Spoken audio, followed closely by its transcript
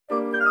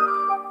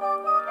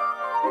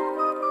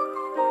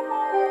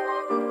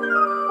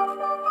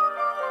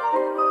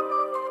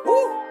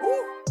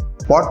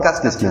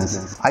Podcast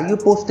listeners, are you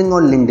posting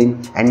on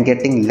LinkedIn and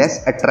getting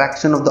less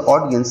attraction of the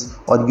audience,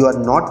 or you are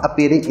not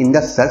appearing in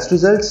the search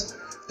results?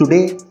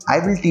 Today, I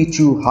will teach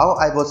you how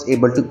I was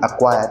able to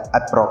acquire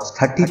approx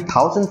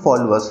 30,000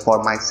 followers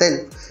for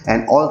myself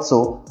and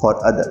also for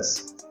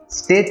others.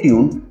 Stay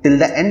tuned till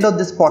the end of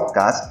this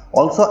podcast.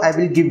 Also, I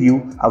will give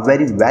you a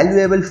very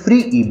valuable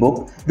free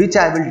ebook which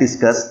I will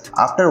discuss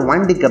after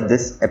winding up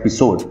this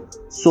episode.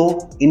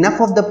 So, enough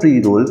of the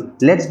pre-roll,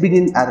 let's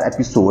begin our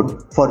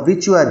episode for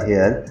which you are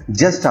here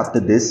just after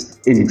this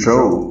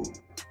intro.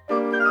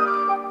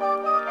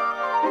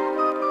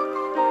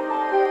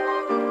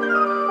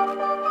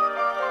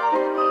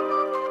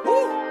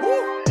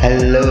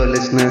 Hello,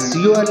 listeners.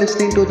 You are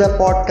listening to the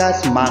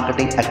podcast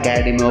Marketing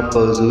Academy of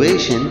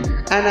Persuasion,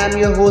 and I'm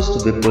your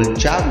host Vipul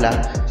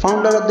Chawla,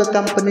 founder of the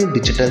company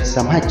Digital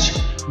Samaj,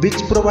 which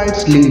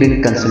provides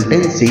LinkedIn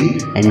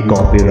consultancy and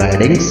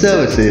copywriting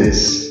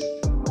services.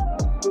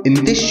 In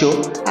this show,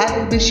 I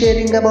will be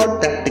sharing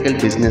about practical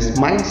business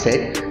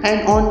mindset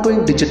and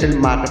ongoing digital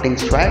marketing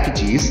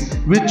strategies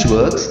which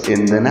works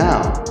in the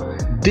now.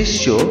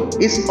 This show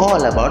is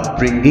all about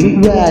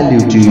bringing value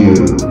to you.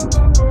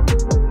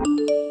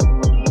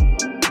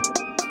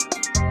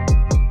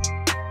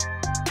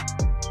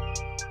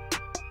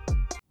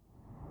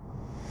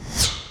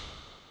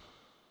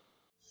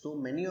 So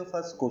many of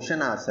us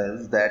question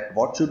ourselves that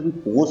what should we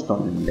post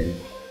on LinkedIn?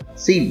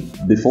 See,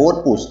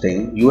 before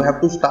posting, you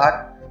have to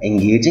start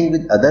engaging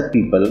with other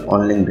people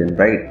on LinkedIn,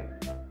 right?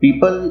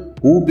 People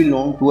who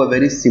belong to a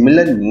very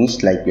similar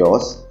niche like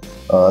yours,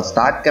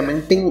 start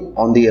commenting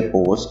on their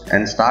post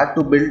and start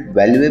to build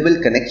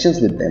valuable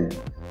connections with them,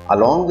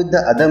 along with the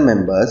other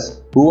members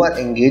who are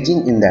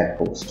engaging in that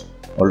post.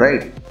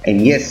 Alright,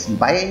 and yes,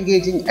 by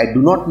engaging, I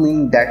do not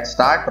mean that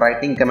start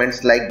writing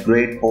comments like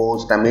great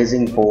post,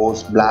 amazing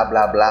post, blah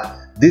blah blah.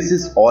 This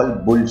is all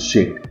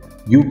bullshit.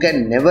 You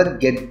can never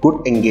get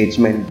good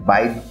engagement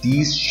by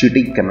these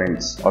shitty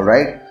comments.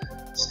 Alright,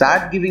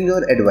 start giving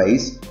your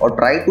advice or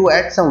try to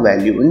add some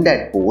value in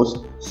that post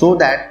so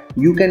that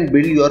you can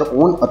build your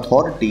own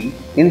authority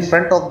in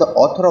front of the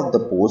author of the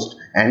post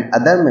and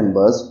other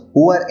members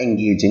who are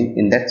engaging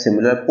in that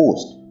similar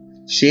post.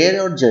 Share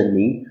your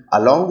journey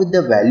along with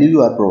the value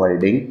you are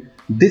providing.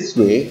 This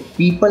way,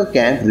 people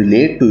can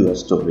relate to your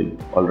story.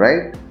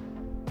 Alright?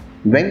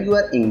 When you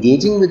are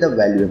engaging with a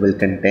valuable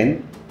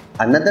content,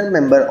 another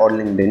member on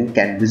LinkedIn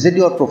can visit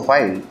your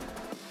profile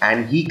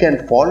and he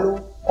can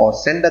follow or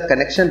send a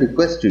connection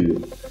request to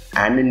you.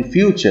 And in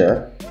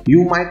future,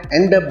 you might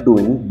end up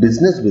doing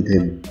business with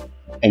him.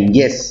 And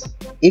yes,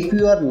 if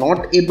you are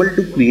not able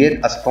to create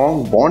a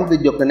strong bond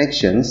with your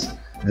connections,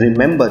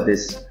 remember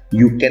this: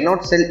 you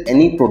cannot sell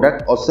any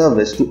product or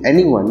service to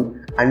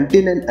anyone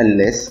until and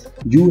unless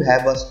you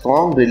have a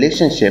strong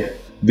relationship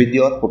with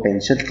your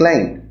potential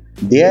client.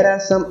 There are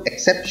some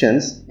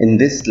exceptions in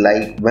this,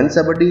 like when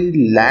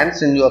somebody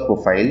lands in your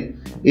profile,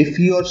 if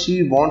he or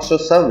she wants your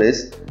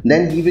service,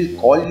 then he will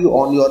call you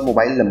on your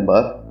mobile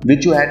number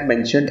which you had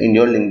mentioned in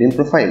your LinkedIn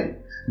profile.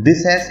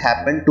 This has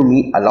happened to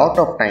me a lot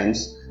of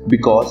times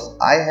because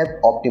I have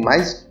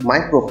optimized my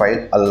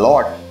profile a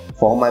lot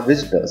for my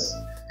visitors.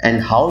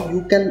 And how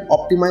you can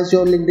optimize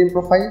your LinkedIn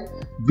profile,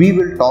 we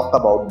will talk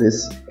about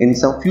this in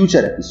some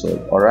future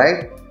episode.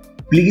 Alright,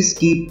 please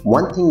keep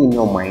one thing in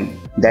your mind,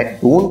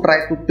 that don't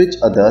try to pitch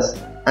others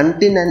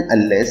until and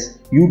unless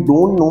you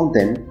don't know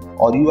them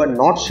or you are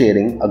not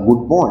sharing a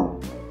good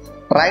bond.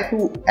 Try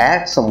to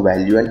add some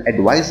value and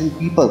advice in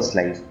people's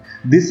life.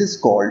 This is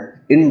called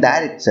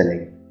indirect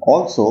selling.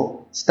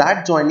 Also,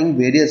 start joining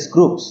various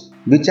groups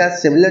which are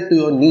similar to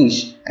your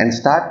niche and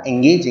start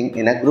engaging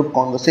in a group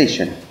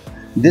conversation.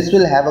 This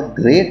will have a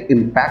great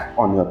impact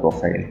on your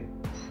profile.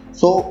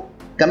 So,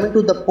 coming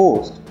to the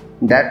post,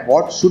 that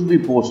what should we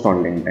post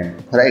on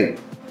LinkedIn, right?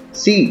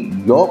 See,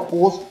 your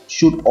post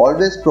should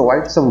always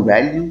provide some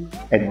value,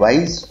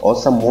 advice, or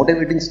some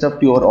motivating stuff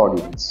to your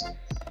audience.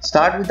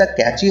 Start with a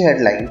catchy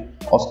headline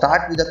or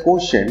start with a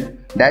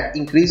question that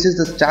increases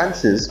the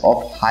chances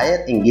of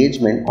higher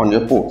engagement on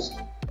your post.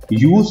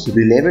 Use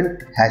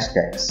relevant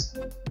hashtags.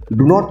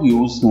 Do not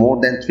use more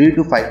than 3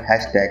 to 5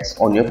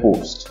 hashtags on your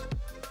post.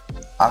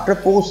 After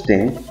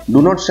posting,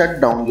 do not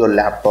shut down your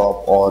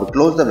laptop or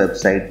close the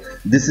website.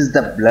 This is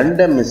the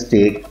blunder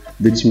mistake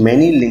which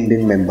many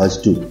LinkedIn members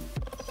do.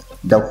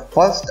 The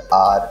first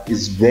hour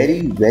is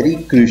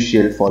very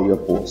crucial for your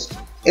post.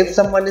 If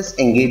someone is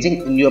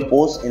engaging in your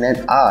post in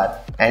an hour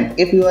and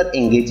if you are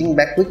engaging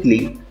back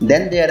quickly,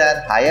 then there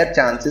are higher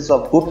chances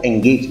of good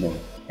engagement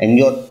and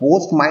your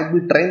post might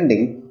be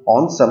trending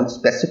on some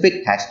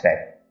specific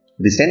hashtag.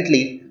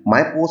 Recently,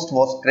 my post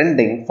was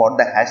trending for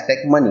the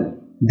hashtag money.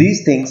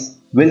 These things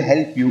will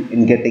help you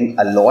in getting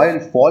a loyal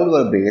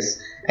follower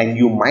base and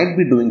you might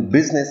be doing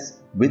business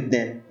with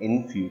them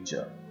in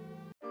future.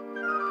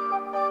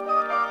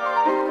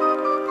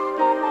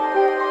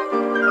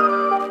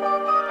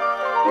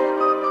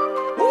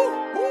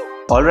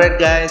 Alright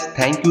guys,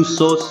 thank you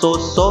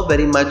so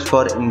very much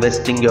for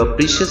investing your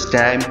precious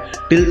time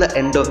till the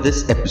end of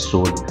this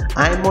episode.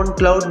 I'm on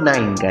cloud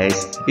 9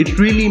 guys. It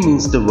really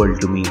means the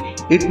world to me.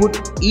 It would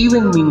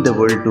even mean the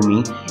world to me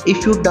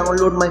if you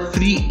download my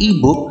free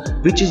ebook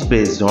which is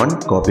based on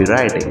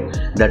copywriting.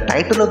 The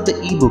title of the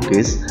ebook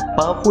is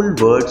Powerful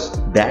Words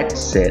That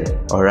Sell.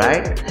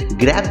 Alright?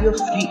 Grab your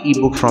free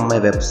ebook from my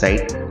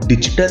website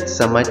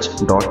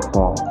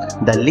digitalsamaj.com.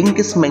 The link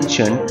is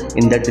mentioned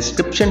in the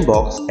description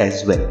box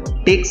as well.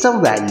 Take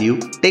some value,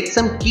 take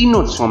some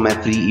keynotes from my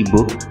free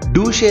ebook,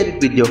 do share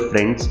it with your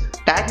friends,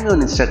 tag me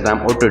on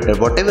Instagram or Twitter,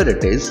 whatever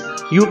it is.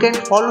 You can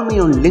follow me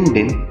on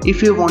LinkedIn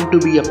if you want to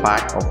be a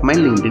part of my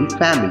LinkedIn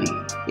family.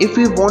 If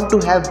you want to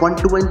have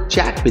one-to-one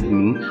chat with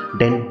me,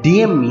 then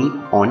DM me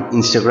on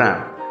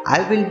Instagram.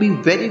 I will be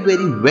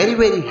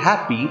very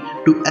happy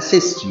to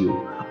assist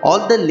you.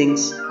 All the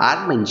links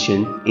are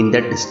mentioned in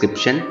the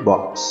description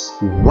box.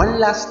 One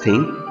last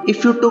thing,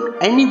 if you took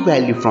any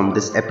value from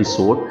this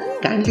episode,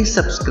 kindly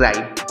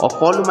subscribe or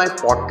follow my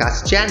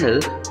podcast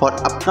channel for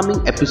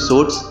upcoming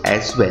episodes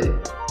as well.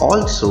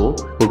 Also,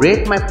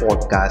 rate my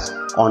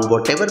podcast on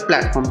whatever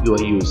platform you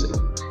are using.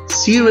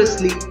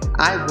 Seriously,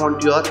 I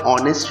want your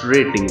honest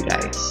rating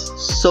guys.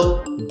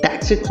 So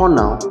that's it for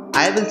now.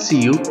 I will see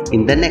you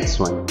in the next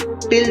one.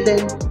 Till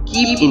then,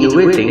 keep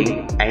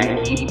innovating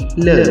and keep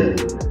learning.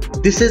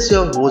 This is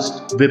your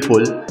host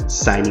Vipul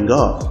signing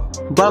off.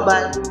 Bye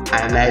bye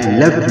and I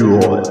love you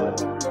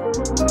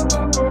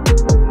all.